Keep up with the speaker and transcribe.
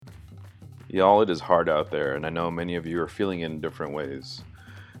Y'all, it is hard out there, and I know many of you are feeling it in different ways.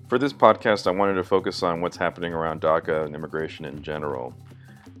 For this podcast, I wanted to focus on what's happening around DACA and immigration in general.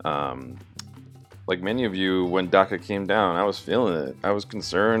 Um, like many of you, when DACA came down, I was feeling it. I was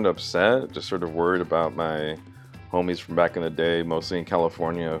concerned, upset, just sort of worried about my homies from back in the day, mostly in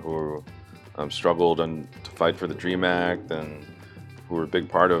California, who struggled to fight for the DREAM Act and who were a big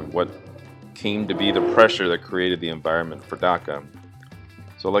part of what came to be the pressure that created the environment for DACA.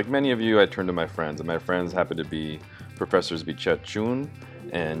 So like many of you, I turned to my friends, and my friends happened to be Professors Vichet, Chhuon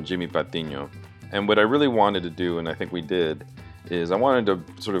and Jimmy Patiño. And what I really wanted to do, and I think we did, is I wanted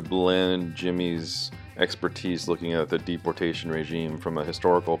to sort of blend Jimmy's expertise looking at the deportation regime from a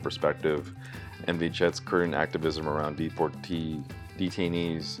historical perspective and Vichet's current activism around detainees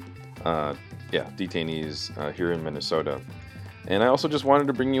here in Minnesota. And I also just wanted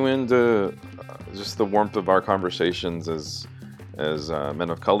to bring you into just the warmth of our conversations as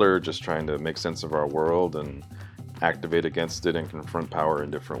men of color, just trying to make sense of our world and activate against it and confront power in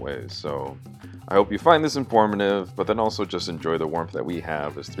different ways. So I hope you find this informative, but then also just enjoy the warmth that we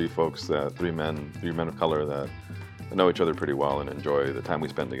have as three men of color that know each other pretty well and enjoy the time we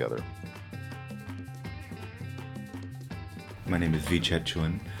spend together. My name is Vichet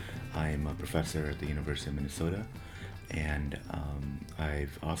Chhuon. I'm a professor at the University of Minnesota, and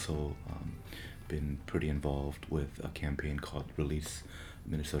I've also been pretty involved with a campaign called Release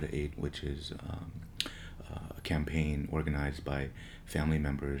Minnesota 8, which is a campaign organized by family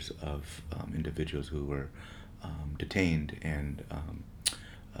members of individuals who were detained and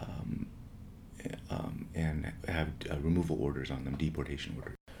have removal orders on them, deportation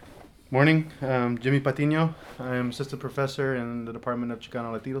orders. Morning, Jimmy Patiño. I am assistant professor in the Department of Chicano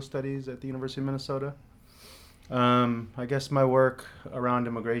and Latino Studies at the University of Minnesota. I guess my work around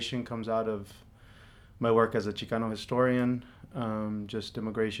immigration comes out of my work as a Chicano historian, just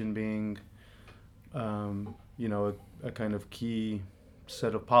immigration being, a kind of key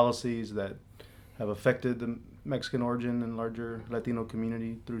set of policies that have affected the Mexican origin and larger Latino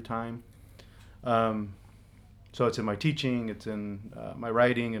community through time. So it's in my teaching, it's in my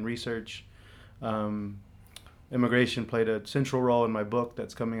writing and research. Immigration played a central role in my book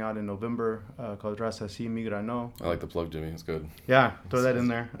that's coming out in November called Raza I, immigrant no. I like the plug, Jimmy. It's good. Yeah, throw that in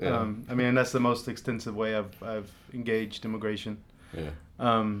there. Yeah. That's the most extensive way I've engaged immigration. Yeah.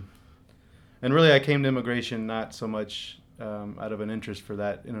 And really, I came to immigration not so much out of an interest for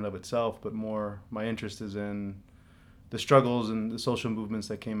that in and of itself, but more my interest is in the struggles and the social movements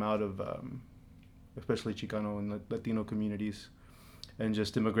that came out of especially Chicano and Latino communities. And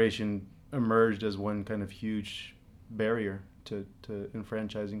just immigration emerged as one kind of huge barrier to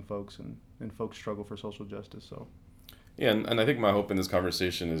enfranchising folks and folks' struggle for social justice. So, yeah, and I think my hope in this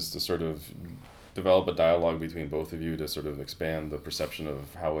conversation is to sort of develop a dialogue between both of you to sort of expand the perception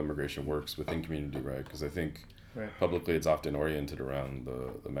of how immigration works within community, right? Because I think publicly it's often oriented around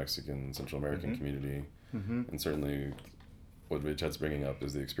the Mexican, Central American community, and certainly what Vichet's bringing up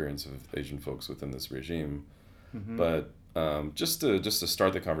is the experience of Asian folks within this regime. But just to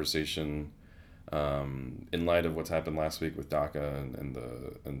start the conversation, in light of what's happened last week with DACA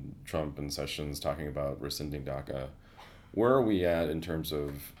and Trump and Sessions talking about rescinding DACA, where are we at in terms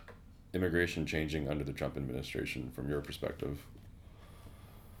of immigration changing under the Trump administration from your perspective?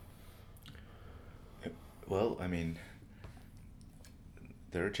 Well,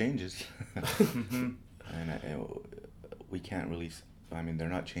 there are changes, and we can't really. They're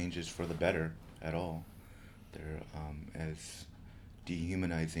not changes for the better at all. They're as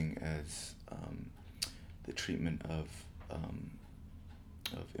dehumanizing as the treatment of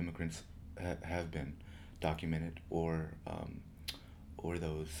immigrants have been documented, or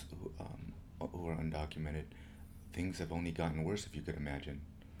those who are undocumented. Things have only gotten worse, if you could imagine.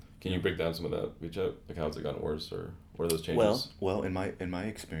 Can you break down some of that, Vichet? Like, how has it gotten worse, or what are those changes? Well, in my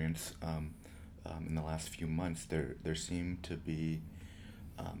experience, in the last few months, there seemed to be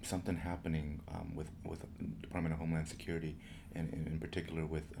something happening with Department of Homeland Security, and in particular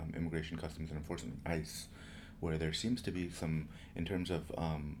with Immigration, Customs and Enforcement, ICE, where there seems to be some, in terms of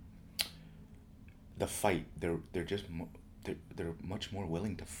the fight. They're much more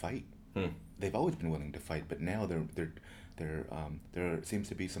willing to fight. They've always been willing to fight, but now there seems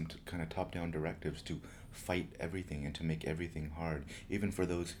to be some kind of top-down directives to fight everything and to make everything hard, even for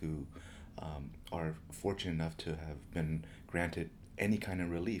those who are fortunate enough to have been granted any kind of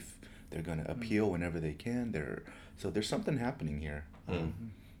relief. They're going to appeal whenever they can. So there's something happening here.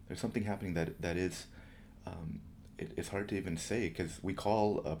 There's something happening that is, it's hard to even say, because we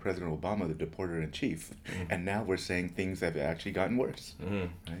call President Obama the deporter in chief, and now we're saying things have actually gotten worse. Right?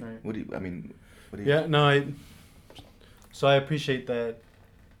 Right. What do you? Yeah, no, So I appreciate that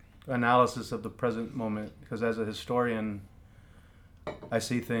analysis of the present moment, because as a historian, I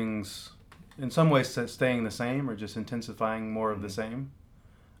see things in some ways staying the same or just intensifying more of the same.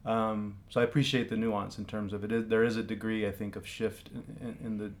 So I appreciate the nuance in terms of it. There is a degree, I think, of shift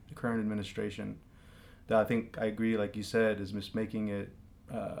in the current administration that I think I agree, like you said, is just making it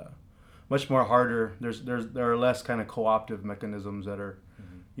much more harder. There are less kind of co-optive mechanisms that are,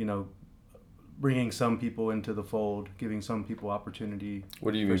 bringing some people into the fold, giving some people opportunity.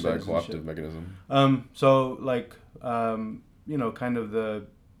 What do you mean by co-optive mechanism? So like, kind of the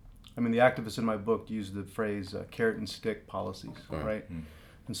activists in my book use the phrase carrot and stick policies, right? Mm.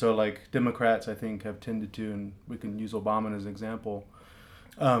 And so like Democrats, I think, have tended to, and we can use Obama as an example,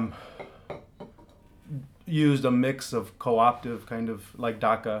 used a mix of co-optive kind of like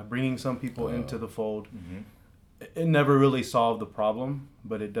DACA, bringing some people into the fold. Mm-hmm. It never really solved the problem,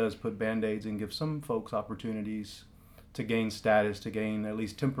 but it does put band-aids and give some folks opportunities to gain status, to gain at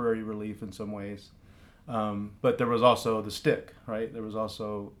least temporary relief in some ways. But there was also the stick, right? There was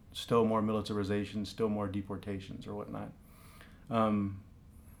also still more militarization, still more deportations or whatnot.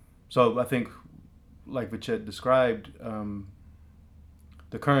 So I think, like Vichet described,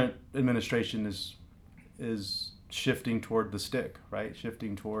 the current administration is shifting toward the stick, right?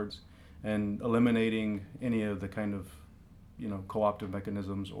 Shifting towards and eliminating any of the kind of, co-optive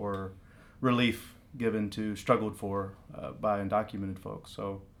mechanisms or relief given to struggled for by undocumented folks.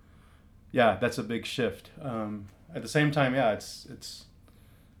 So, yeah, that's a big shift. At the same time, yeah, it's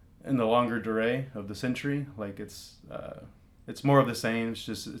in the longer durée of the century. Like it's more of the same.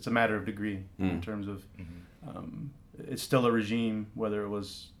 It's a matter of degree in terms of it's still a regime, whether it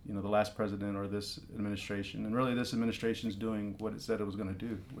was the last president or this administration. And really, this administration is doing what it said it was going to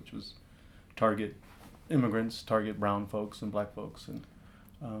do, which was target immigrants, target brown folks and black folks, and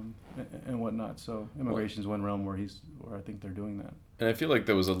whatnot. So immigration is one realm where I think they're doing that. And I feel like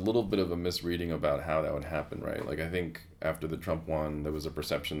there was a little bit of a misreading about how that would happen, right? Like I think after the Trump won, there was a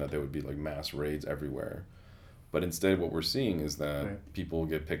perception that there would be like mass raids everywhere. But instead what we're seeing is that people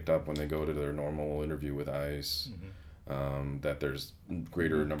get picked up when they go to their normal interview with ICE, that there's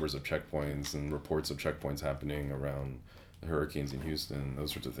greater numbers of checkpoints and reports of checkpoints happening around the hurricanes in Houston,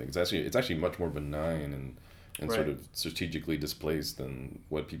 those sorts of things. It's actually much more benign and sort of strategically displaced than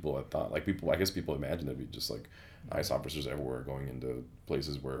what people had thought. Like I guess people imagined it'd be just like ICE officers everywhere going into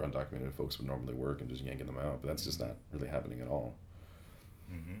places where undocumented folks would normally work and just yanking them out. But that's just not really happening at all.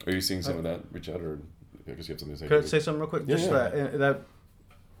 Mm-hmm. Are you seeing some of that, Richard, or I guess you have something to say? Could I say something real quick? Just that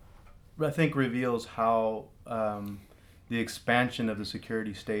I think reveals how the expansion of the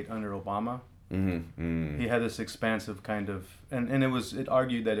security state under Obama. Mm-hmm. Mm-hmm. He had this expansive kind of, and it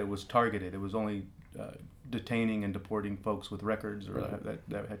argued that it was targeted. It was only detaining and deporting folks with records or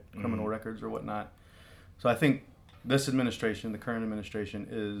that had criminal records or whatnot. So I think this administration, the current administration,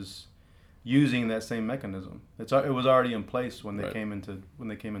 is using that same mechanism. It was already in place when they came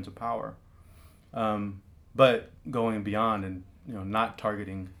into power, but going beyond and not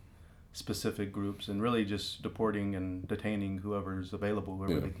targeting specific groups and really just deporting and detaining whoever's available,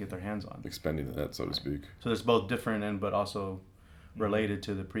 whoever they can get their hands on. Expanding the net, so to speak. So it's both different but also related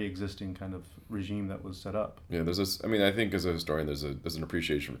to the pre-existing kind of regime that was set up. Yeah, there's this. I mean, I think as a historian, there's an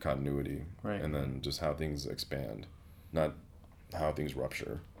appreciation for continuity, right, and then just how things expand, not how things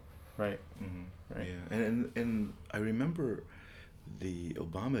rupture. Right. Mm-hmm. Right. Yeah, and I remember the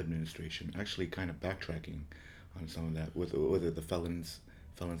Obama administration actually kind of backtracking on some of that with the felons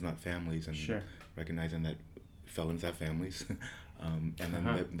not families, and recognizing that felons have families, and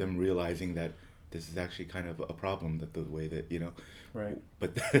then them realizing that this is actually kind of a problem, that the way that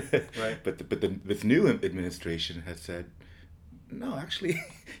but this new administration has said, no, actually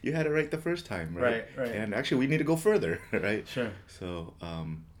you had it right the first time, right, and actually we need to go further, right. So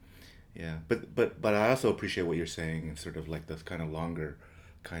but I also appreciate what you're saying, and sort of like this kind of longer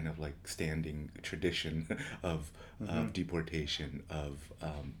kind of like standing tradition of deportation, of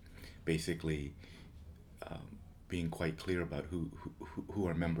basically being quite clear about who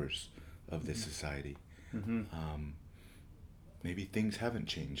are members of this society. Maybe things haven't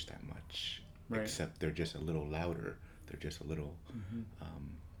changed that much, except they're just a little louder. They're just a little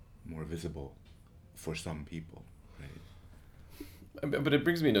more visible for some people, right? But it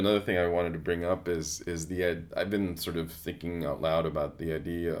brings me to another thing I wanted to bring up is I've been sort of thinking out loud about the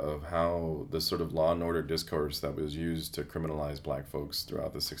idea of how the sort of law and order discourse that was used to criminalize black folks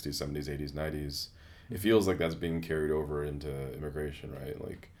throughout the 60s, 70s, 80s, 90s, it feels like that's being carried over into immigration, right?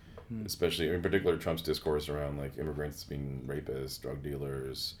 Like, especially in particular Trump's discourse around like immigrants being rapists, drug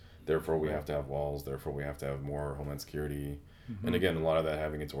dealers, therefore we have to have walls, therefore we have to have more homeland security. And again, a lot of that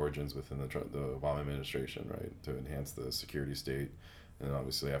having its origins within the Obama administration, right, to enhance the security state. and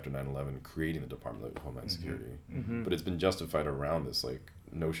obviously after 9/11 creating the Department of Homeland Security. But it's been justified around this like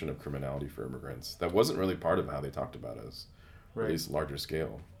notion of criminality for immigrants that wasn't really part of how they talked about us, or at least larger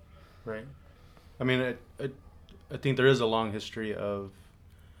scale. Right. I mean, I think there is a long history of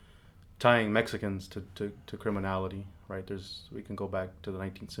tying Mexicans to criminality, right? We can go back to the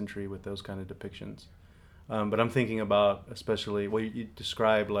 19th century with those kind of depictions. But I'm thinking about especially you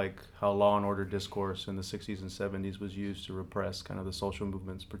described, like how law and order discourse in the 60s and 70s was used to repress kind of the social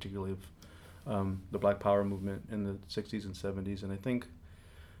movements, particularly of the Black Power movement in the 60s and 70s. And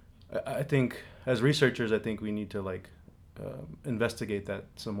I think as researchers, I think we need to investigate that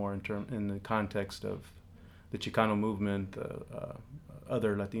some more in the context of the Chicano movement,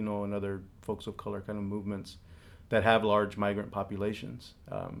 other Latino and other folks of color kind of movements that have large migrant populations.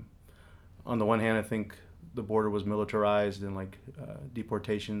 On the one hand, I think the border was militarized and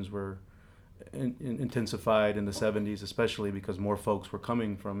deportations were intensified in the 70s, especially because more folks were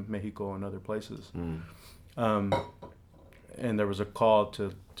coming from Mexico and other places. And there was a call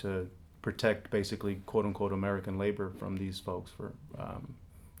to protect basically quote unquote American labor from these folks for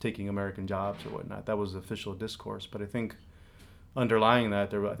taking American jobs or whatnot. That was the official discourse. But I think underlying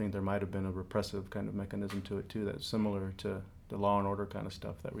that, I think there might have been a repressive kind of mechanism to it too, that's similar to the law and order kind of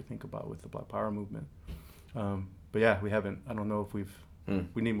stuff that we think about with the Black Power movement. But yeah, we haven't. I don't know if we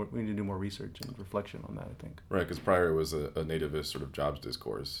need to do more research and reflection on that, I think. Right, because prior it was a nativist sort of jobs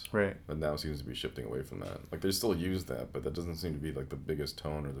discourse. Right. But now it seems to be shifting away from that. Like they still use that, but that doesn't seem to be like the biggest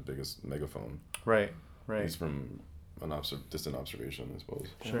tone or the biggest megaphone. Right. At least from an distant observation, I suppose.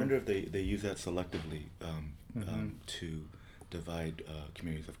 Sure. I wonder if they use that selectively to divide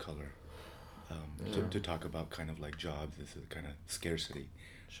communities of color. To talk about kind of like jobs as a kind of scarcity.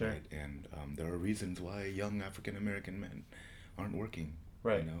 Sure. Right? And there are reasons why young African American men aren't working.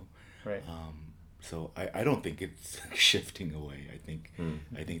 Right. You know. Right. So I don't think it's shifting away. I think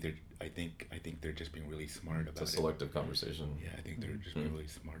they're just being really smart about it. It's a selective conversation. Yeah, I think they're just being really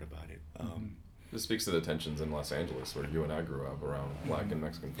smart about it. This speaks to the tensions in Los Angeles, where you and I grew up around Black and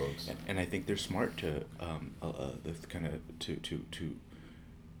Mexican folks. And I think they're smart to this kind of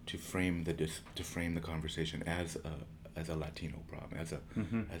to frame the conversation as a Latino problem, as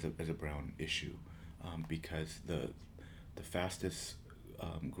a brown issue, because the fastest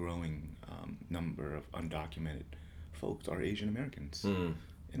growing number of undocumented folks are Asian Americans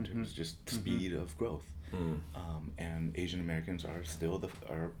in terms of just speed of growth, and Asian Americans are still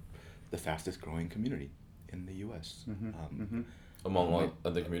the fastest growing community in the U.S. Among what,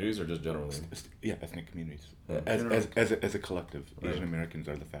 other communities or just generally? Yeah, ethnic communities. As a collective, right. Asian Americans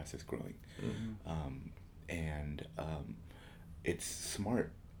are the fastest growing. And it's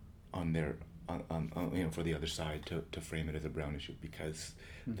smart on their for the other side to frame it as a brown issue, because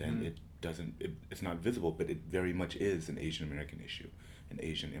then it's not visible, but it very much is an Asian American issue, an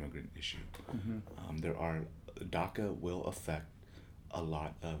Asian immigrant issue. DACA will affect a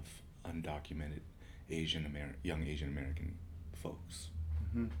lot of undocumented young Asian American folks.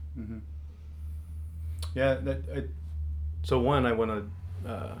 Yeah, so one, I want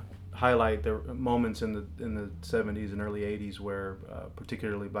to highlight the moments in the 70s and early 80s where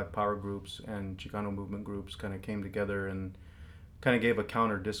particularly Black Power groups and Chicano movement groups kind of came together and kind of gave a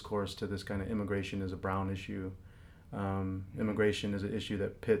counter discourse to this kind of immigration as a brown issue. Immigration is an issue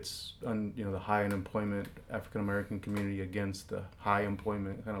that pits the high unemployment African American community against the high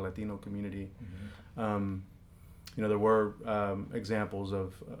employment kind of Latino community. There were examples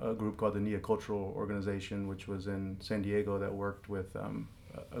of a group called the Neocultural Organization, which was in San Diego, that worked with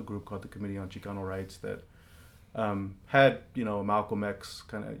a group called the Committee on Chicano Rights that had Malcolm X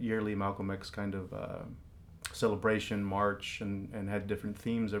yearly Malcolm X kind of celebration march and had different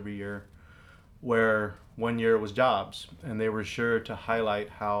themes every year, where one year was jobs, and they were sure to highlight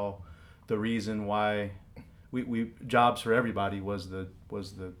how the reason why we jobs for everybody was the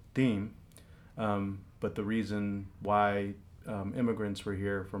theme, but the reason why immigrants were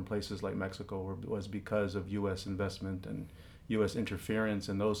here from places like Mexico was because of U.S. investment and U.S. interference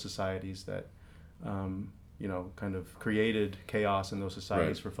in those societies that kind of created chaos in those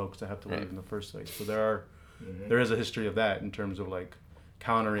societies for folks to have to leave in the first place. So there is a history of that in terms of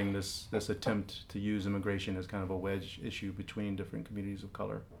countering this attempt to use immigration as kind of a wedge issue between different communities of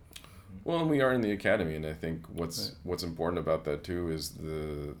color. Well, and we are in the academy, and I think what's important about that too is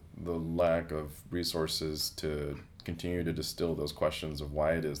the lack of resources to continue to distill those questions of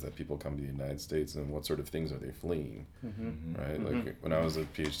why it is that people come to the United States and what sort of things are they fleeing, right? Like when I was a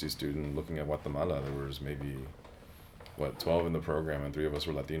PhD student looking at Guatemala, there was maybe 12 in the program, and 3 of us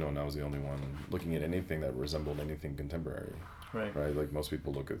were Latino, and I was the only one looking at anything that resembled anything contemporary. Right. Like most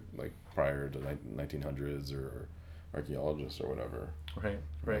people look at prior to 1900s or archaeologists or whatever.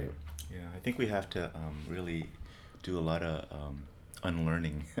 Right. Yeah, I think we have to really do a lot of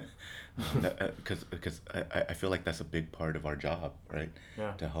unlearning, because I feel like that's a big part of our job, right?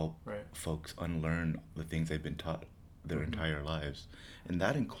 Yeah. To help folks unlearn the things they've been taught their entire lives, and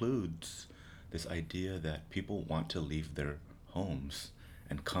that includes this idea that people want to leave their homes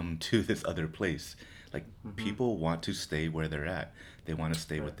and come to this other place. Like, people want to stay where they're at. They want to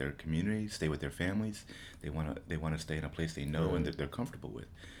stay with their community, stay with their families. They want to stay in a place they know and that they're comfortable with.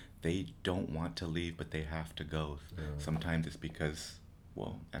 They don't want to leave, but they have to go. Sometimes it's because,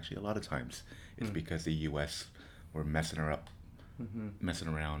 well, actually a lot of times it's because the U.S. were messing around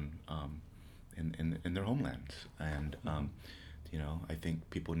in their homelands. And I think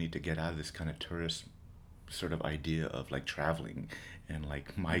people need to get out of this kind of tourist sort of idea of like traveling and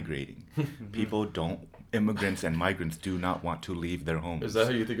like migrating. Immigrants and migrants do not want to leave their homes. Is that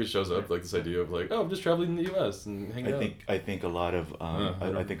how you think it shows up? Like this idea of like, oh, I'm just traveling in the U.S. and hanging out? I think a lot of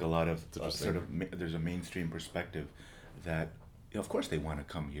sort of there's a mainstream perspective that, of course they want to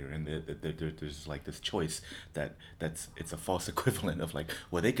come here, and there's like this choice it's a false equivalent of like,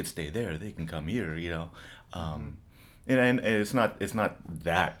 well, they could stay there, they can come here, and it's not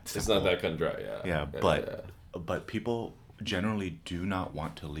that simple. It's not that cut and dry, but people generally do not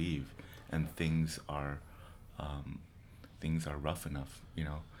want to leave, and things are rough enough,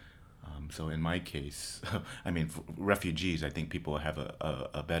 so in my case, I mean, for refugees, I think people have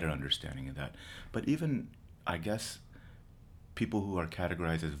a better understanding of that, but even, I guess, people who are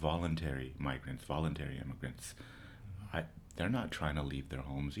categorized as voluntary migrants, voluntary immigrants, they're not trying to leave their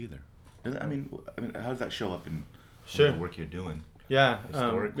homes either. I mean, how does that show up in the work you're doing? Yeah,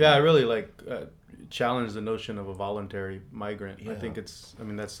 I really challenge the notion of a voluntary migrant. Yeah. I think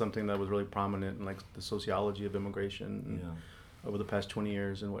that's something that was really prominent in like the sociology of immigration over the past 20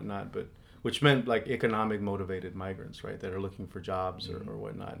 years and whatnot. But which meant like economic motivated migrants, right, that are looking for jobs or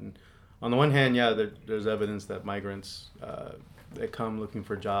whatnot. And on the one hand, there's evidence that migrants that come looking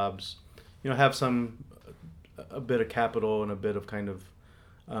for jobs, have a bit of capital and a bit of kind of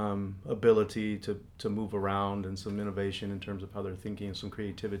ability to move around and some innovation in terms of how they're thinking and some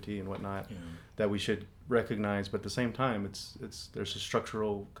creativity and whatnot that we should recognize. But at the same time, there's a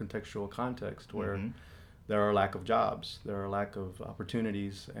structural contextual context where there are lack of jobs, there are lack of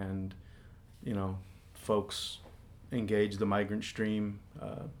opportunities, and folks engage the migrant stream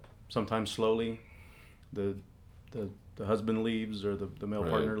sometimes slowly. The husband leaves or the male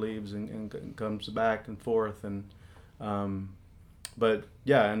partner leaves and comes back and forth, and but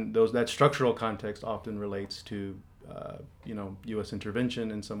and that structural context often relates to U.S.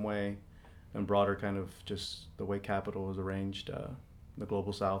 intervention in some way, and broader kind of just the way capital is arranged, the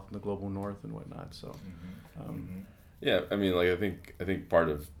global South and the global North and whatnot. So yeah, I mean, like I think part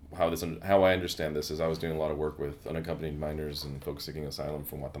of how I understand this is I was doing a lot of work with unaccompanied minors and folks seeking asylum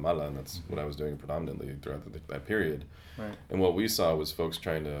from Guatemala, and that's what I was doing predominantly throughout that period. Right. And what we saw was folks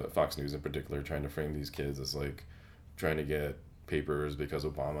Fox News in particular, trying to frame these kids as like trying to get papers because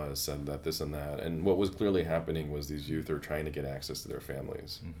Obama has said that, this and that. And what was clearly happening was these youth are trying to get access to their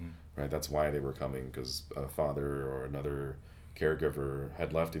families, right? That's why they were coming, because a father or another caregiver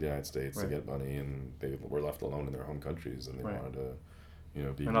had left the United States to get money, and they were left alone in their home countries, and they wanted to,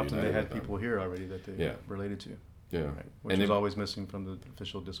 be. And often they had people here already that they related to. Yeah, right. Which was always missing from the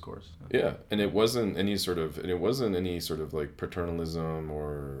official discourse. Yeah, and it wasn't any sort of like paternalism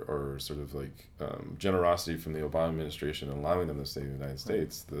or sort of like generosity from the Obama administration allowing them to stay in the United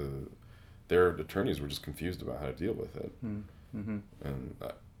States. Their attorneys were just confused about how to deal with it, and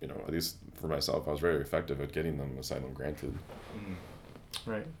at least for myself, I was very effective at getting them asylum granted.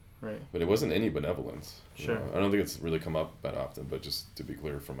 Right. But it wasn't any benevolence. Sure. I don't think it's really come up that often, but just to be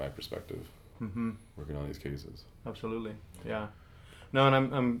clear from my perspective. Working on these cases. Absolutely, yeah. No,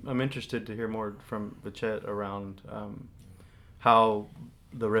 and I'm interested to hear more from Vichet around how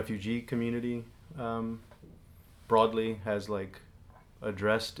the refugee community broadly has like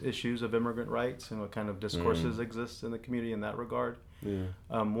addressed issues of immigrant rights and what kind of discourses exist in the community in that regard. Yeah.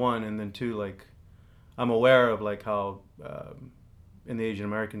 One, and then two, like I'm aware of like how in the Asian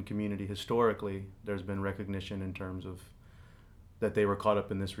American community historically there's been recognition in terms of that they were caught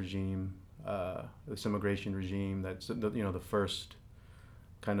up in this regime. This immigration regime that's the first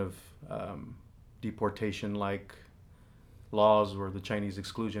kind of deportation-like laws were the Chinese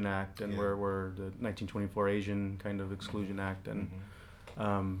Exclusion Act and were the 1924 Asian kind of Exclusion Act, and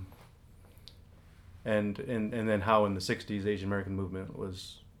then how in the 60s Asian American movement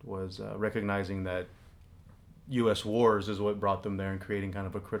was recognizing that U.S. wars is what brought them there and creating kind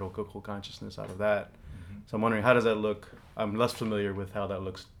of a critical consciousness out of that. So I'm wondering, how does that look? I'm less familiar with how that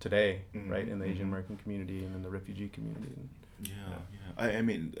looks today, right, in the Asian Mm-hmm. American community and in the refugee community. I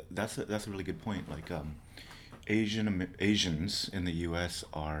mean, that's a really good point. Like, Asians in the U.S.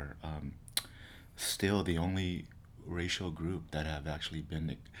 are still the only racial group that have actually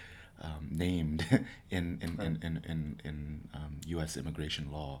been named in U.S.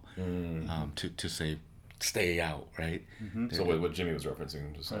 immigration law to say stay out, right? So what Jimmy was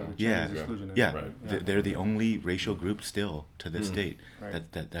referencing just now. Right. They're the only racial group still to this date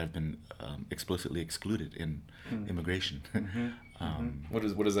Right. that have been explicitly excluded in immigration. What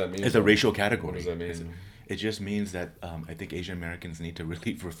does that mean? It's a racial category. What does that mean? It just means that I think Asian Americans need to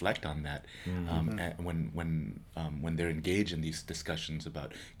really reflect on that when they're engaged in these discussions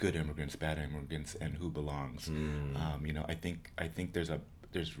about good immigrants, bad immigrants, and who belongs. I think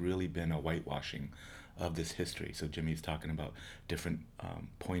there's really been a whitewashing of this history. So Jimmy's talking about different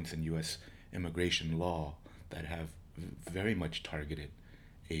points in U.S. immigration law that have very much targeted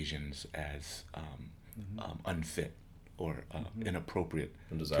Asians as unfit or inappropriate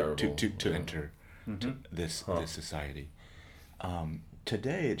undesirable to enter this society.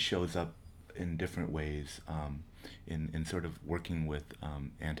 Today it shows up in different ways in sort of working with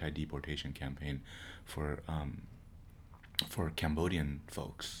anti-deportation campaign for Cambodian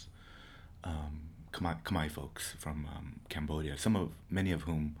folks, Khmer folks from Cambodia, many of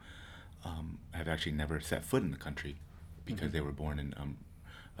whom have actually never set foot in the country because they were born in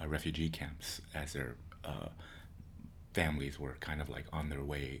refugee camps as their families were kind of like on their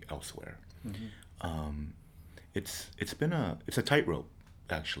way elsewhere. It's a tightrope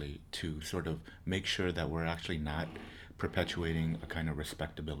actually to sort of make sure that we're actually not perpetuating a kind of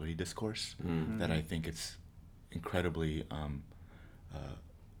respectability discourse that I think it's incredibly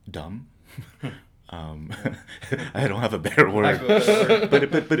dumb. I don't have a better word, but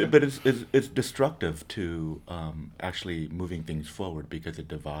it's destructive to actually moving things forward because it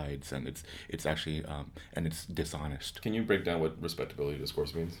divides and it's actually and it's dishonest. Can you break down what respectability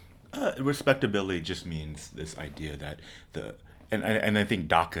discourse means? Respectability just means this idea that and I think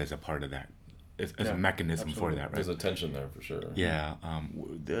DACA is a part of that. It's a mechanism for that, right? There's a tension there for sure. Yeah,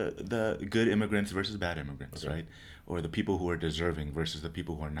 the good immigrants versus bad immigrants, right? Or the people who are deserving versus the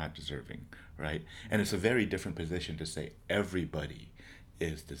people who are not deserving, right? And it's a very different position to say everybody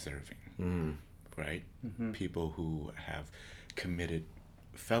is deserving, right? People who have committed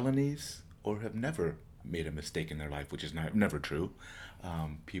felonies or have never made a mistake in their life, which is never true.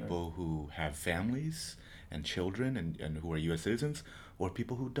 People who have families and children and who are U.S. citizens, or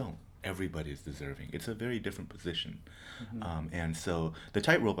people who don't. Everybody is deserving. It's a very different position. And so the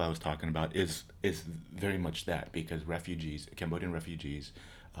tightrope I was talking about is very much that, because Cambodian refugees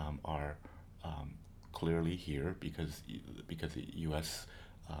are clearly here because the U.S.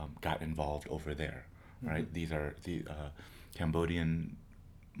 Got involved over there, right? These are the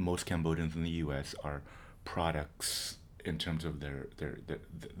most Cambodians in the U.S. are products in terms of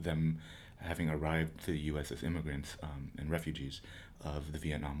them having arrived to the U.S. as immigrants and refugees of the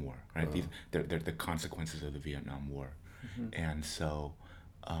Vietnam War, right? They're the consequences of the Vietnam War. And so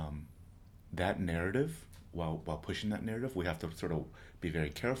that narrative, while pushing that narrative, we have to sort of be very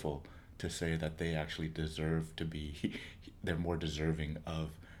careful to say that they actually deserve to be, they're more deserving of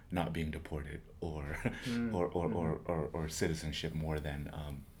not being deported or citizenship more than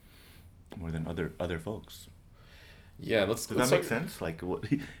other folks. Yeah, does that make sense? Like what?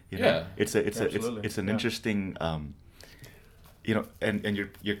 It's an interesting. And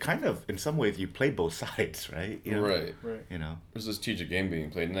you're kind of, in some ways you play both sides, right? Right. There's a strategic game being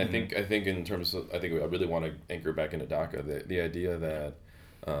played, and I think in terms of, I really want to anchor back into DACA the idea that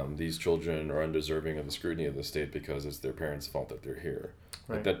these children are undeserving of the scrutiny of the state because it's their parents' fault that they're here.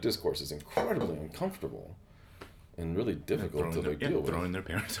 Right. Like that discourse is incredibly uncomfortable and really difficult to deal with. Throwing their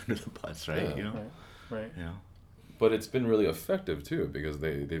parents under the bus, right? Right. But it's been really effective too, because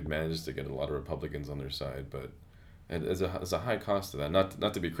they've managed to get a lot of Republicans on their side, but. And there's a high cost to that.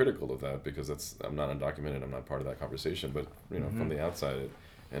 Not to be critical of that, because I'm not undocumented. I'm not part of that conversation. But from the outside,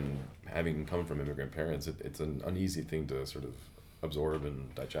 and having come from immigrant parents, it's an uneasy thing to sort of absorb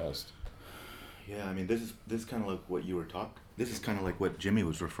and digest. Yeah, I mean, this is kind of like what you were talking. This is kind of like what Jimmy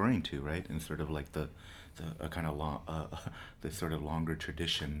was referring to, right? And sort of like the kind of the sort of longer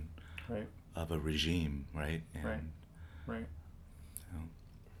tradition of a regime, right? And, right.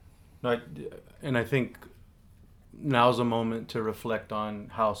 And I think now's a moment to reflect on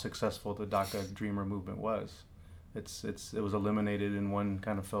how successful the DACA Dreamer movement was. It was eliminated in one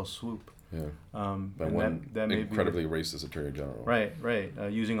kind of fell swoop. Yeah. By one incredibly racist attorney general. Right.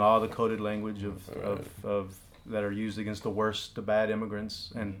 Using all the coded language of that are used against the worst, the bad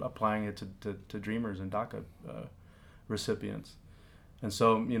immigrants, and applying it to Dreamers and DACA recipients. And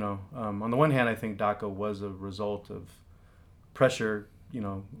so, on the one hand, I think DACA was a result of pressure,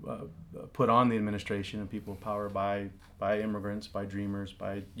 put on the administration and people of power by immigrants, by Dreamers,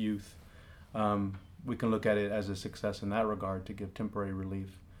 by youth. We can look at it as a success in that regard to give temporary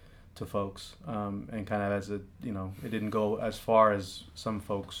relief to folks, and kind of as it didn't go as far as some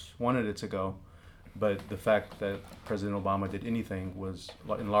folks wanted it to go, but the fact that President Obama did anything was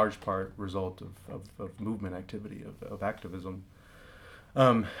in large part result of movement activity, of activism.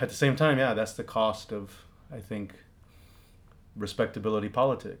 At the same time, that's the cost of, I think, respectability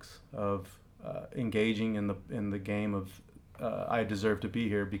politics, of engaging in the game of I deserve to be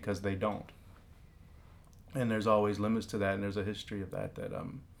here because they don't. And there's always limits to that, and there's a history of that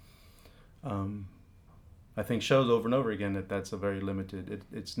I think shows over and over again that that's a very limited.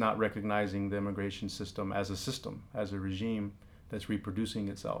 It's not recognizing the immigration system, as a regime that's reproducing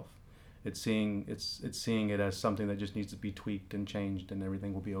itself. It's seeing it as something that just needs to be tweaked and changed, and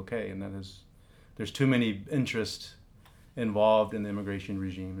everything will be okay. And there's too many interests involved in the immigration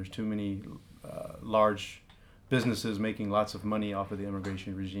regime. There's too many large businesses making lots of money off of the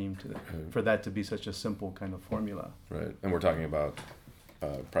immigration regime for that to be such a simple kind of formula. Right, and we're talking about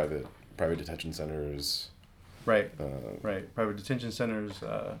private detention centers. Right. Private detention centers,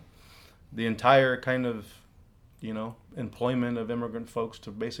 the entire kind of, employment of immigrant folks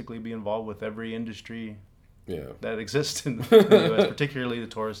to basically be involved with every industry that exists in the U.S., particularly the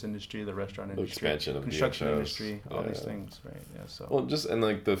tourist industry, the restaurant industry, expansion of construction DHS, industry, all these things, right? Yeah. So. Well, just and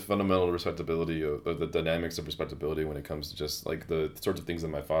like the fundamental respectability of the dynamics of respectability when it comes to just like the sorts of things that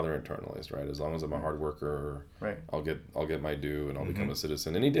my father internalized, right? As long as I'm a hard worker, right, I'll get my due and I'll become a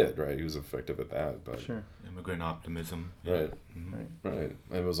citizen, and he did, right? He was effective at that, but sure. Immigrant optimism, right, mm-hmm. right.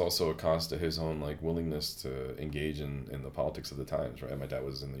 And it was also a cost to his own like willingness to engage in the politics of the times, right? My dad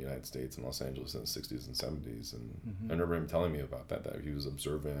was in the United States in Los Angeles in the 60s and 70s, and I remember him telling me about that he was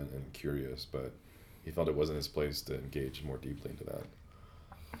observant and curious, but he felt it wasn't his place to engage more deeply into that.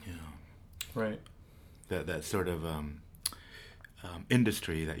 Yeah, right. That sort of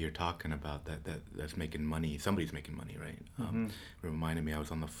industry that you're talking about, that's making money. Somebody's making money, right? It reminded me, I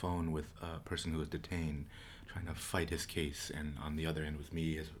was on the phone with a person who was detained, trying to fight his case, and on the other end was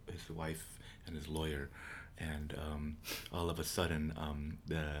me, his wife, and his lawyer. And all of a sudden,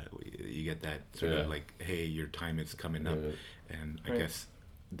 you get that sort of like, hey, your time is coming up. And I guess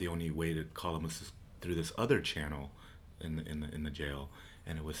the only way to call him was through this other channel in the jail,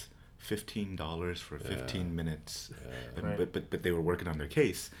 and it was $15 for 15 minutes. But they were working on their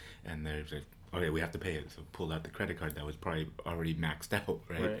case, and they're like, okay, we have to pay it. So pulled out the credit card that was probably already maxed out,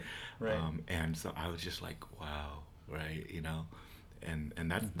 right? And so I was just like, wow, right,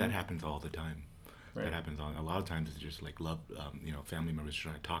 and that happens all the time. Right. That happens a lot of times. It's just like love, family members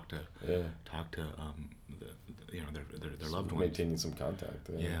trying to talk to their loved ones, maintaining some contact.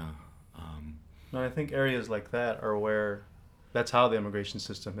 No, I think areas like that are where that's how the immigration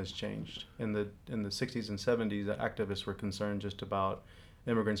system has changed. In the 60s and 70s, the activists were concerned just about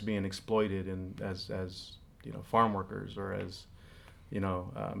immigrants being exploited as farm workers or as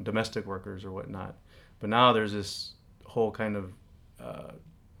domestic workers or whatnot. But now there's this whole kind of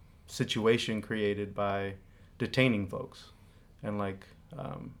situation created by detaining folks, and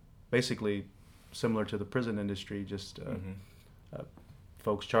basically similar to the prison industry, just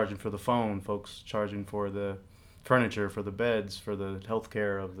folks charging for the phone, folks charging for the furniture, for the beds, for the health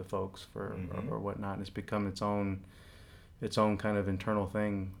care of the folks, or whatnot. And it's become its own kind of internal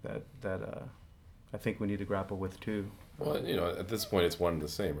thing that I think we need to grapple with too. Well, at this point, it's one and the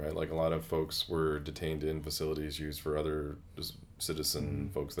same, right? Like a lot of folks were detained in facilities used for other just citizen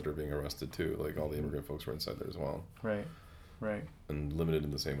folks that are being arrested too. Like all the immigrant folks were inside there as well. Right. And limited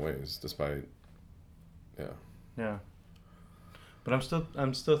in the same ways, despite, Yeah. But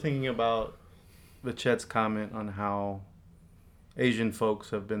I'm still thinking about Vichet's comment on how Asian folks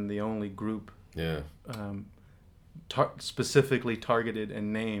have been the only group specifically targeted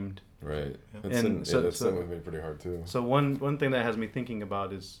and named. Right. And that's with me pretty hard too. So one thing that has me thinking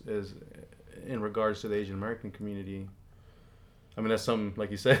about is in regards to the Asian American community. I mean, that's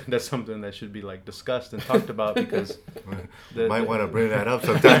like you said, that's something that should be discussed and talked about, because might want to bring that up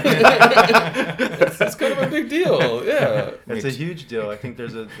sometime. It's kind of a big deal, yeah. It's a huge deal. I think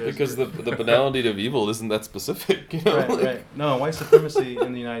there's because the banality of evil isn't that specific, Right. No, white supremacy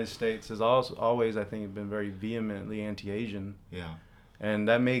in the United States has always, I think, been very vehemently anti-Asian. Yeah. And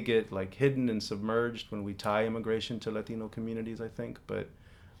that may get hidden and submerged when we tie immigration to Latino communities, I think, but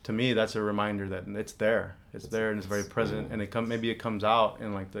to me, that's a reminder that it's there. It's there, and it's very present. And maybe it comes out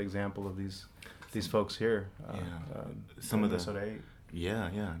in the example of these these folks here. Some of the Minnesota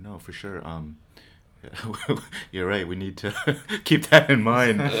 8. No, for sure. You're right. We need to keep that in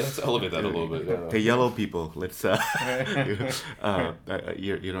mind. Let's elevate that a little bit. Yeah. The yellow people. Let's. I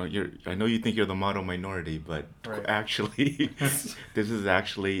know you think you're the model minority, but actually, this is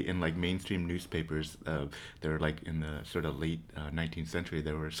actually in like mainstream newspapers. They're like in the sort of late 19th century.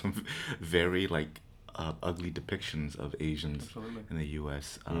 There were some very like ugly depictions of Asians in the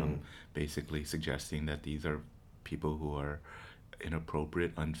U.S. Basically suggesting that these are people who are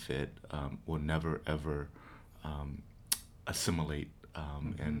inappropriate, unfit, will never ever assimilate,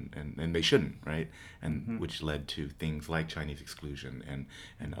 and they shouldn't, right? And which led to things like Chinese exclusion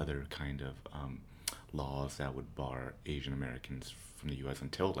and other kind of laws that would bar Asian Americans from the U.S.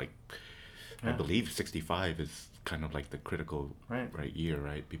 until like I believe 65 is kind of like the critical year,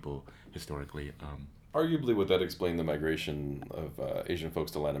 right? People historically. Arguably, would that explain the migration of Asian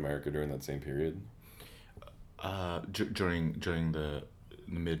folks to Latin America during that same period? During the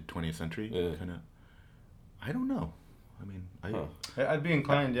mid 20th century, kind of. I don't know. I mean, I'd be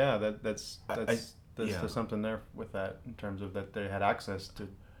inclined. That's there's something there with that in terms of that they had access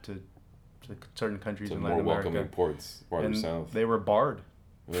to certain countries in Latin America. More welcoming ports farther south. They were barred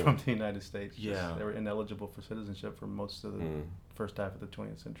from the United States. Yeah, they were ineligible for citizenship for most of the first half of the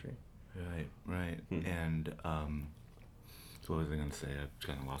 20th century. Right. And so what was I going to say? I've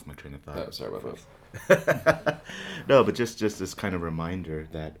kind of lost my train of thought. Oh, sorry about that. No, but just this kind of reminder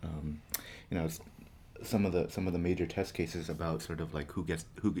that some of the major test cases about sort of like who gets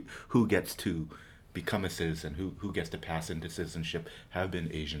to become a citizen, who gets to pass into citizenship have been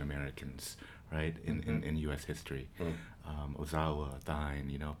Asian Americans, right? In U.S. history, Ozawa,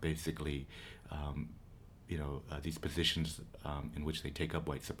 Thine, basically. These positions in which they take up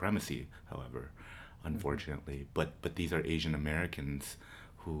white supremacy, however, unfortunately, but these are Asian Americans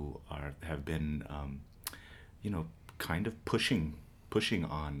who have been, kind of pushing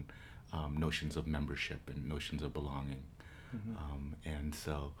on notions of membership and notions of belonging, and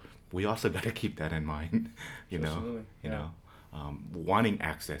so we also got to keep that in mind, wanting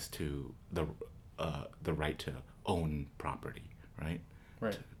access to the right to own property, right?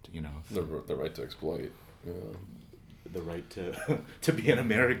 Right. The right to exploit. Yeah. The right to be an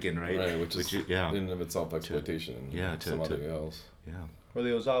American, right? Right, which is in and of itself exploitation. Somebody else. Yeah. Or the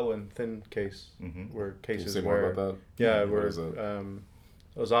Ozawa and Thin case were cases Can you say where more about that? Yeah, where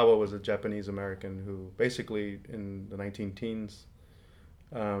Ozawa was a Japanese American who basically in the 19-teens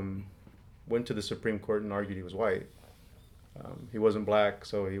went to the Supreme Court and argued he was white. He wasn't black,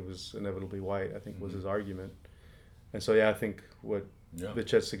 so he was inevitably white, I think was his argument. And so I think what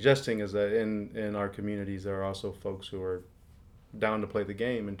Vichet's suggesting is that in our communities there are also folks who are down to play the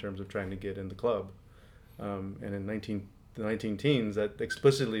game in terms of trying to get in the club. And in the 19-teens, that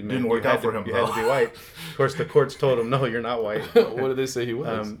explicitly meant you had to be white. Of course, the courts told him, no, you're not white. What did they say he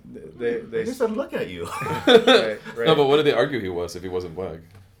was? They just said, look at you. Right. No, but what did they argue he was if he wasn't black?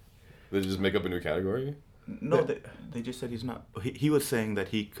 Did they just make up a new category? No, they just said he's not. He was saying that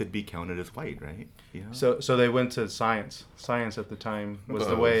he could be counted as white, right? Yeah. So they went to science. Science at the time was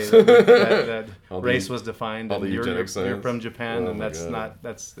the way that race was defined. And you're from Japan, and that's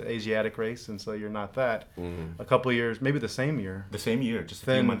the Asiatic race, and so you're not that. A couple years, maybe the same year, just a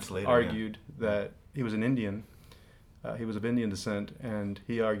few months later, argued that he was an Indian. He was of Indian descent, and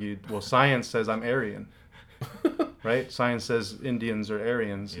he argued, well, science says I'm Aryan, right? Science says Indians are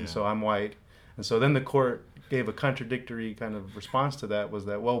Aryans, and so I'm white. And so then the court gave a contradictory kind of response to that, was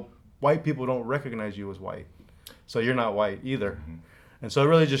that, well, white people don't recognize you as white, so you're not white either. And so it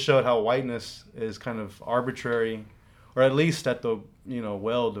really just showed how whiteness is kind of arbitrary, or at least at the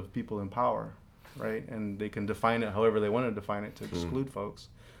weld of people in power, right? And they can define it however they want to define it to exclude folks.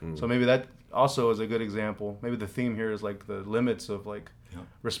 So maybe that also is a good example. Maybe the theme here is like the limits of like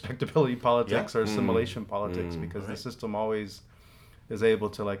respectability politics or assimilation politics, because the system always is able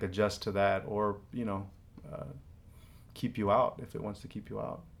to like adjust to that, or keep you out if it wants to keep you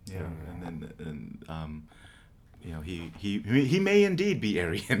out. He may indeed be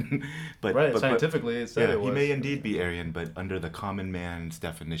Aryan, but scientifically it said it was. He may indeed be Aryan, but under the common man's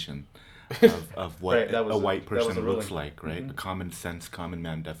definition of what a white person looks like, right? A common sense, common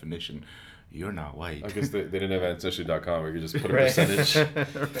man definition. You're not white. I guess they didn't have Ancestry.com where you could just put a percentage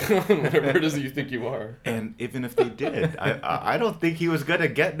whatever it is that you think you are. And even if they did, I don't think he was going to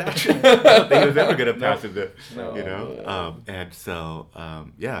get that. I don't think he was ever going to pass it, and so, I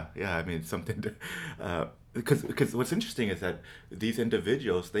mean, it's something to... Because what's interesting is that these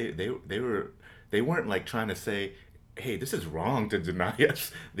individuals, they weren't like trying to say, hey, this is wrong to deny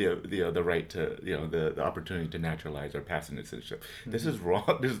us the right to, the opportunity to naturalize or pass into citizenship. This is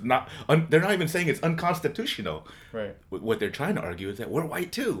wrong. This is not. They're not even saying it's unconstitutional. Right. What they're trying to argue is that we're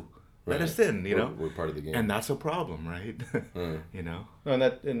white too. Let us in. We're part of the game, and that's a problem, right? No, and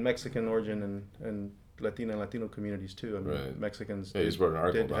that in Mexican origin and Latino communities too. I mean, Mexicans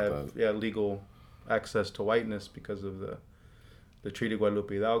did have legal access to whiteness because of the Treaty of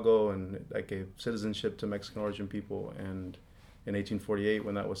Guadalupe Hidalgo, and that gave citizenship to Mexican origin people. And in 1848,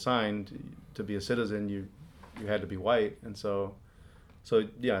 when that was signed, to be a citizen, you had to be white. And so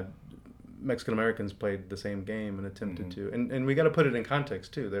yeah, Mexican Americans played the same game and attempted to. And we got to put it in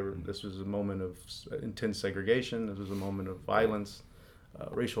context too. This was a moment of intense segregation. This was a moment of violence,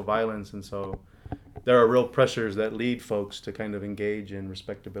 racial violence, and so there are real pressures that lead folks to kind of engage in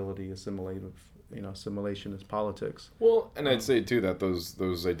respectability, assimilationist politics. Well, and I'd say too that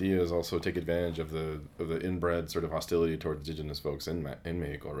those ideas also take advantage of the inbred sort of hostility towards indigenous folks in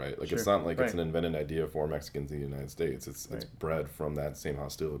Mexico, right? Like it's not like it's an invented idea for Mexicans in the United States. It's bred from that same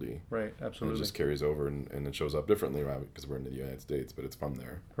hostility. Right, absolutely. And it just carries over and it shows up differently, right? Because we're in the United States, but it's from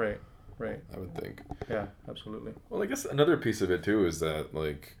there. Right. I would think. Yeah, absolutely. Well, I guess another piece of it too is that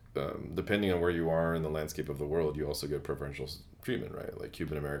like depending on where you are in the landscape of the world, you also get preferential treatment, right? Like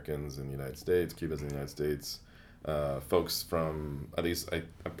Cuban Americans in the United States, Cubans in the United States, folks from, at least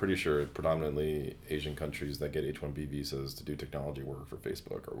I'm pretty sure, predominantly Asian countries that get H-1B visas to do technology work for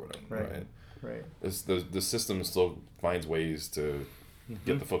Facebook or whatever, right? The system still finds ways to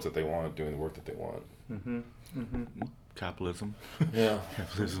get the folks that they want doing the work that they want. Capitalism. Yeah.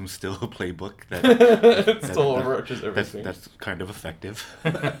 Capitalism's still a playbook that still overarches everything. That's kind of effective.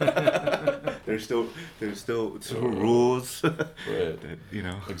 There's still rules. Right.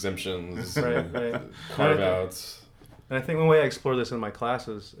 Exemptions. Right. Carve-outs. And I think one way I explore this in my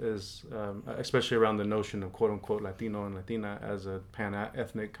classes is, especially around the notion of quote-unquote Latino and Latina as a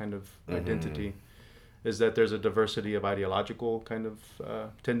pan-ethnic kind of identity, is that there's a diversity of ideological kind of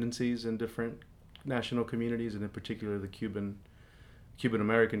tendencies in different national communities, and in particular the Cuban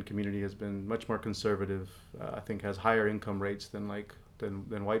American community has been much more conservative. I think has higher income rates than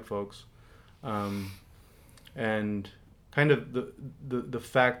white folks, and kind of the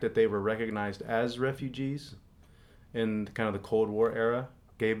fact that they were recognized as refugees in kind of the Cold War era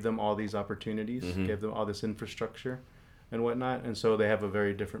gave them all these opportunities, gave them all this infrastructure and whatnot, and so they have a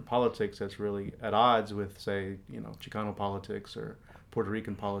very different politics that's really at odds with, say, Chicano politics or Puerto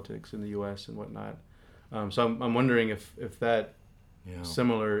Rican politics in the U.S. and whatnot. So I'm wondering if that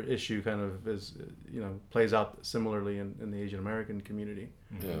similar issue kind of is, plays out similarly in the Asian American community.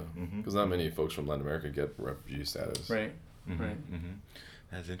 Yeah, because not many folks from Latin America get refugee status. Right.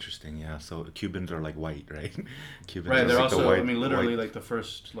 That's interesting. Yeah. So Cubans are like white, right? Cubans. Right. They're like also, literally like the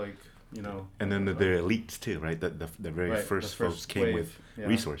first, And then they're elites too, right? The very first folks came with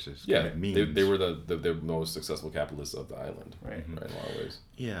resources. Yeah, they were the most successful capitalists of the island, right? In a lot of ways.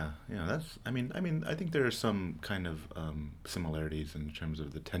 Yeah. That's. I mean, I think there are some kind of similarities in terms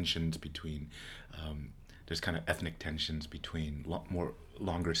of the tensions between. There's kind of ethnic tensions between more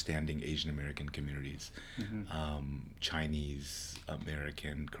longer-standing Asian American communities, Chinese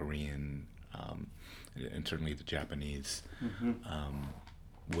American, Korean, and certainly the Japanese,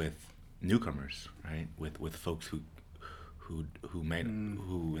 with newcomers, right? With folks who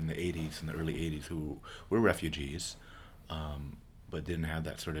in the 80s, in the early 80s, who were refugees, but didn't have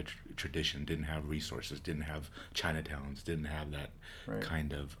that sort of tradition, didn't have resources, didn't have Chinatowns, didn't have that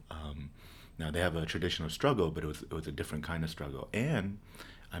kind of. Now they have a traditional struggle, but it was a different kind of struggle, and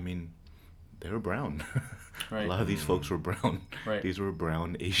I mean, they were brown. A lot of these folks were brown. These were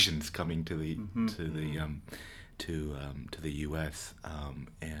brown Asians coming to the to the U.S.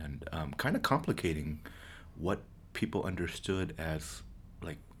 And kind of complicating what people understood as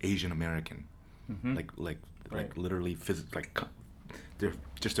like Asian American, like literally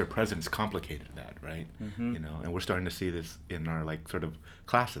their presence complicated that, right? And we're starting to see this in our like sort of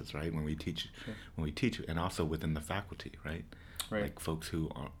classes, right? When we teach, and also within the faculty, right? Like folks who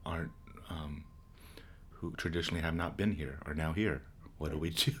aren't who traditionally have not been here are now here. What do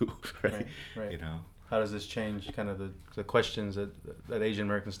we do, right? How does this change kind of the questions that Asian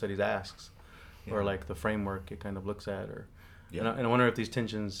American Studies asks, or like the framework it kind of looks at, or and I wonder if these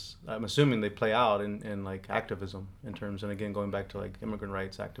tensions, I'm assuming they play out in like activism in terms, and again going back to like immigrant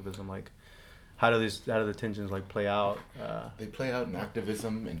rights activism, like how do the tensions like play out? They play out in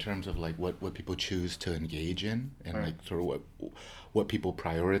activism in terms of like what people choose to engage in, and like sort of what people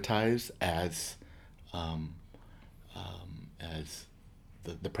prioritize as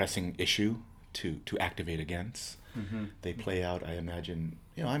the pressing issue to activate against. They play out, I imagine,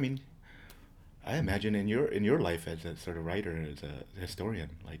 I imagine in your life as a sort of writer, as a historian,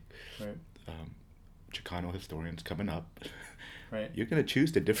 like Right. Chicano historians coming up, Right. you're gonna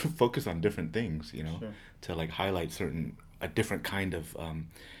choose to focus on different things, Sure. to like highlight a different kind of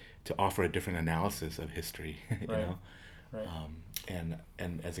to offer a different analysis of history, Right. Right. And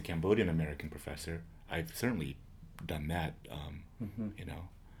as a Cambodian American professor, I've certainly done that, you know.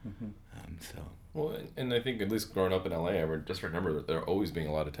 So Well, and I think at least growing up in LA, I would just remember that there always being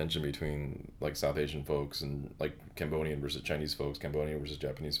a lot of tension between like South Asian folks and like Cambodian versus Chinese folks, Cambodian versus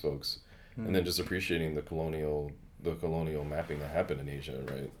Japanese folks, and then just appreciating the colonial mapping that happened in Asia,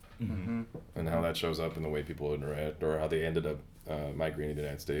 right? And how that shows up in the way people interact, or how they ended up migrating to the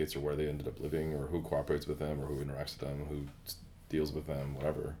United States, or where they ended up living, or who cooperates with them, or who interacts with them, who deals with them,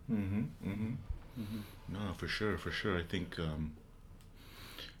 whatever. No, for sure. I think,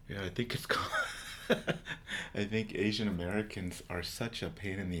 I think it's. I think Asian Americans are such a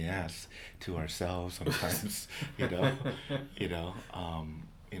pain in the ass to ourselves sometimes. I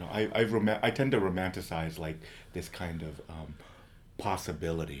tend to romanticize like this kind of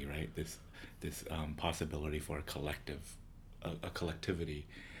possibility, right? This possibility for a collectivity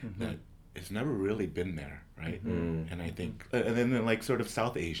that has never really been there, right? And I think, and then like sort of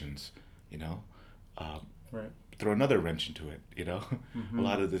South Asians, Right. throw another wrench into it, A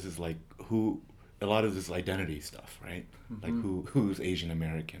lot of this is like a lot of this identity stuff, right? Like who's Asian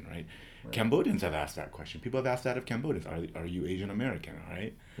American, right? Cambodians have asked that question. People have asked that of Cambodians. Are you Asian American,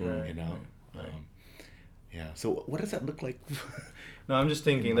 right? Right. Yeah. So what does that look like? No, I'm just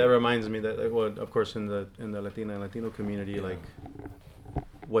thinking that reminds me that, like, well, of course, in the Latina and Latino community, like,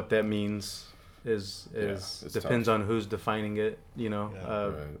 what that means is depends tough. on who's defining it.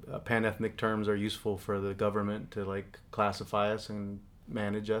 Right. Pan-ethnic terms are useful for the government to like classify us and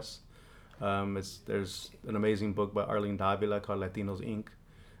manage us. There's an amazing book by Arlene Davila called Latinos Inc.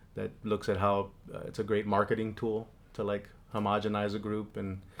 that looks at how it's a great marketing tool to like homogenize a group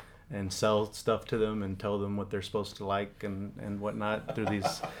and sell stuff to them and tell them what they're supposed to like and whatnot through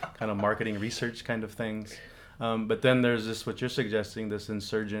these kind of marketing research kind of things. But then there's this, what you're suggesting, this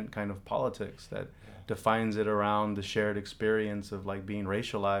insurgent kind of politics that defines it around the shared experience of like being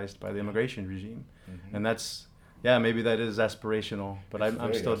racialized by the immigration regime. And that's, maybe that is aspirational, but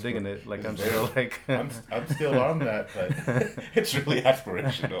I'm still digging it. Like I'm still like I'm still on that, but it's really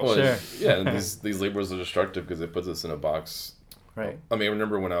aspirational. Well, Sure. And these labels are destructive because it puts us in a box. Right. I mean, I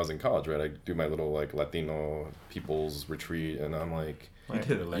remember when I was in college, right? I do my little like Latino people's retreat, and I'm like, you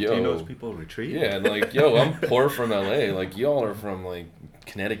did a Latinos people retreat? Yeah, and like, I'm poor from LA. Like, y'all are from like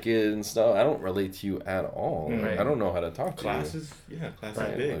Connecticut and stuff. I don't relate to you at all. Right. Like, I don't know how to talk to Classes you.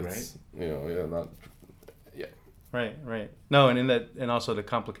 Classes big, right? Not. Yeah. Right. No, and also to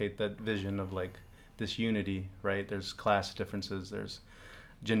complicate that vision of like this unity, right? There's class differences, there's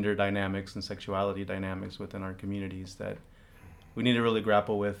gender dynamics and sexuality dynamics within our communities that we need to really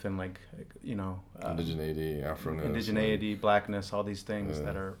grapple with, and like Indigeneity, Afroness, blackness, all these things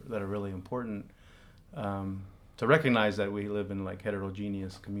that are really important. To recognize that we live in like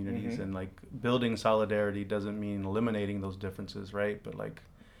heterogeneous communities, and like building solidarity doesn't mean eliminating those differences, right? But like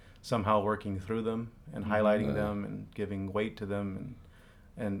somehow working through them and highlighting them and giving weight to them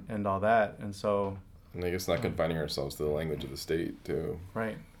and all that. And so, and I guess not confining ourselves to the language of the state too.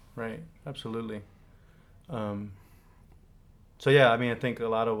 Right, absolutely. So yeah, I mean, I think a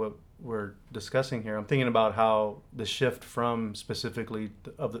lot of what we're discussing here, I'm thinking about how the shift from specifically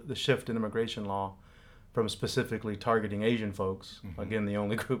the shift in immigration law from specifically targeting Asian folks, again, the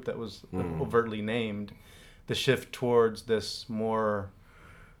only group that was overtly named, the shift towards this more,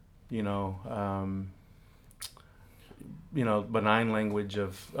 benign language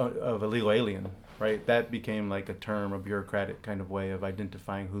of illegal alien, right? That became like a term, a bureaucratic kind of way of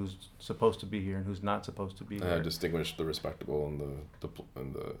identifying who's supposed to be here and who's not supposed to be here. Distinguish the respectable and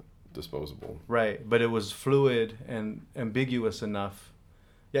the disposable. Right, but it was fluid and ambiguous enough.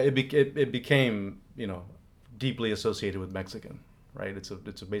 Yeah, it became deeply associated with Mexican, right? It's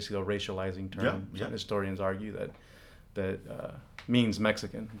basically a racializing term. Yeah. Historians argue that means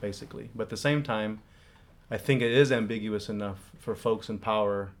Mexican, basically. But at the same time, I think it is ambiguous enough for folks in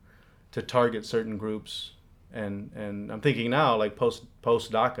power to target certain groups. And I'm thinking now, like post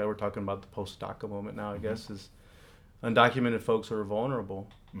DACA, we're talking about the post DACA moment now, I guess, is undocumented folks who are vulnerable.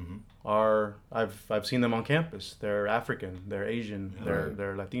 I've seen them on campus. They're African, they're Asian,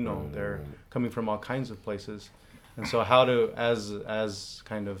 they're Latino, they're coming from all kinds of places. And so how to, as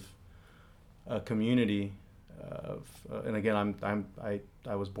kind of a community and again,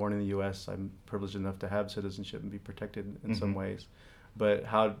 I was born in the U.S. I'm privileged enough to have citizenship and be protected in some ways. But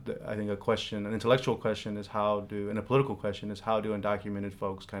I think an intellectual question is and a political question is how do undocumented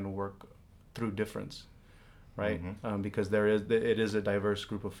folks kind of work through difference, right? Mm-hmm. Because it is a diverse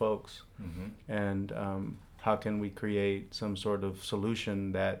group of folks, and how can we create some sort of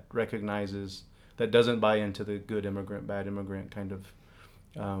solution that recognizes, that doesn't buy into the good immigrant, bad immigrant kind of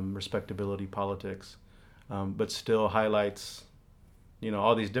respectability politics, but still highlights,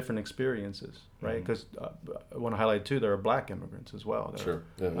 all these different experiences, right? Because I want to highlight too, there are Black immigrants as well. Sure.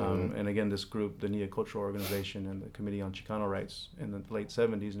 And again, this group, the NIA Cultural Organization and the Committee on Chicano Rights in the late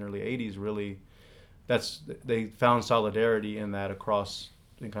 70s and early 80s, really, they found solidarity in that across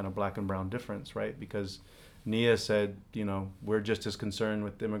the kind of Black and brown difference, right? Because NIA said, we're just as concerned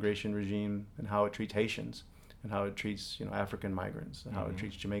with the immigration regime and how it treats Haitians and how it treats, African migrants and how it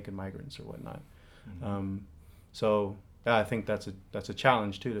treats Jamaican migrants or whatnot. So yeah, I think that's a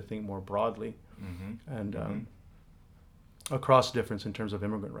challenge too, to think more broadly and across difference in terms of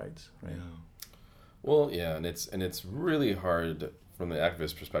immigrant rights, right? Yeah. Well, yeah, and it's really hard from the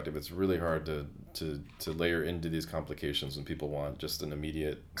activist perspective. It's really hard to layer into these complications when people want just an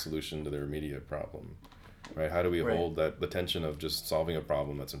immediate solution to their immediate problem, right? How do we hold the tension of just solving a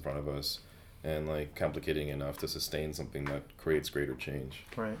problem that's in front of us and like complicating enough to sustain something that creates greater change?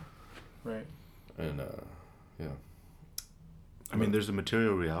 Right. And yeah. I mean, there's a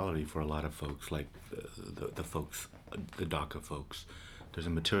material reality for a lot of folks, like the folks, the DACA folks. There's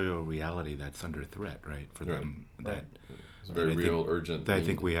a material reality that's under threat, right, for them. That it's a very real, urgent. That I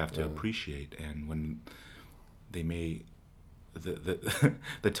think we have to appreciate, and when they may,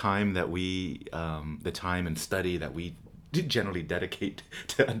 the time that we, the time and study that we generally dedicate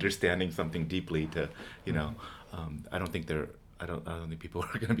to understanding something deeply, to I don't think people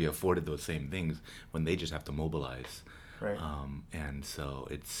are going to be afforded those same things when they just have to mobilize. Right. And so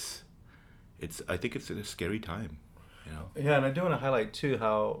I think it's a scary time, Yeah, and I do want to highlight too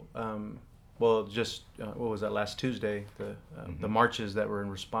how, what was that, last Tuesday, the marches that were in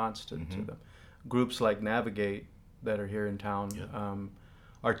response to the groups like Navigate that are here in town,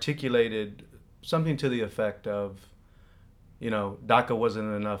 articulated something to the effect of, DACA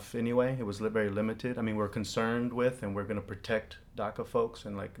wasn't enough anyway. It was very limited. I mean, we're concerned with and we're going to protect DACA folks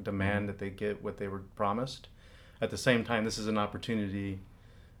and like demand that they get what they were promised. At the same time, this is an opportunity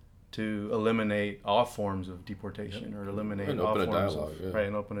to eliminate all forms of deportation or eliminate and all open forms a dialogue, of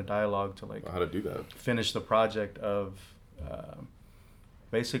and open a dialogue to like how to do that. Finish the project of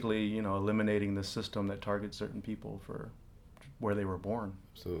basically eliminating the system that targets certain people for where they were born.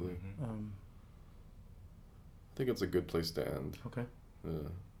 Absolutely. I think it's a good place to end. Okay.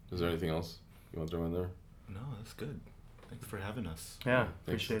 Is there anything else you want to throw in there? No, that's good. Thanks for having us. Yeah,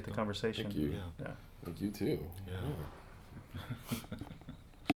 appreciate the conversation. Thank you. Yeah. Thank you too. Yeah.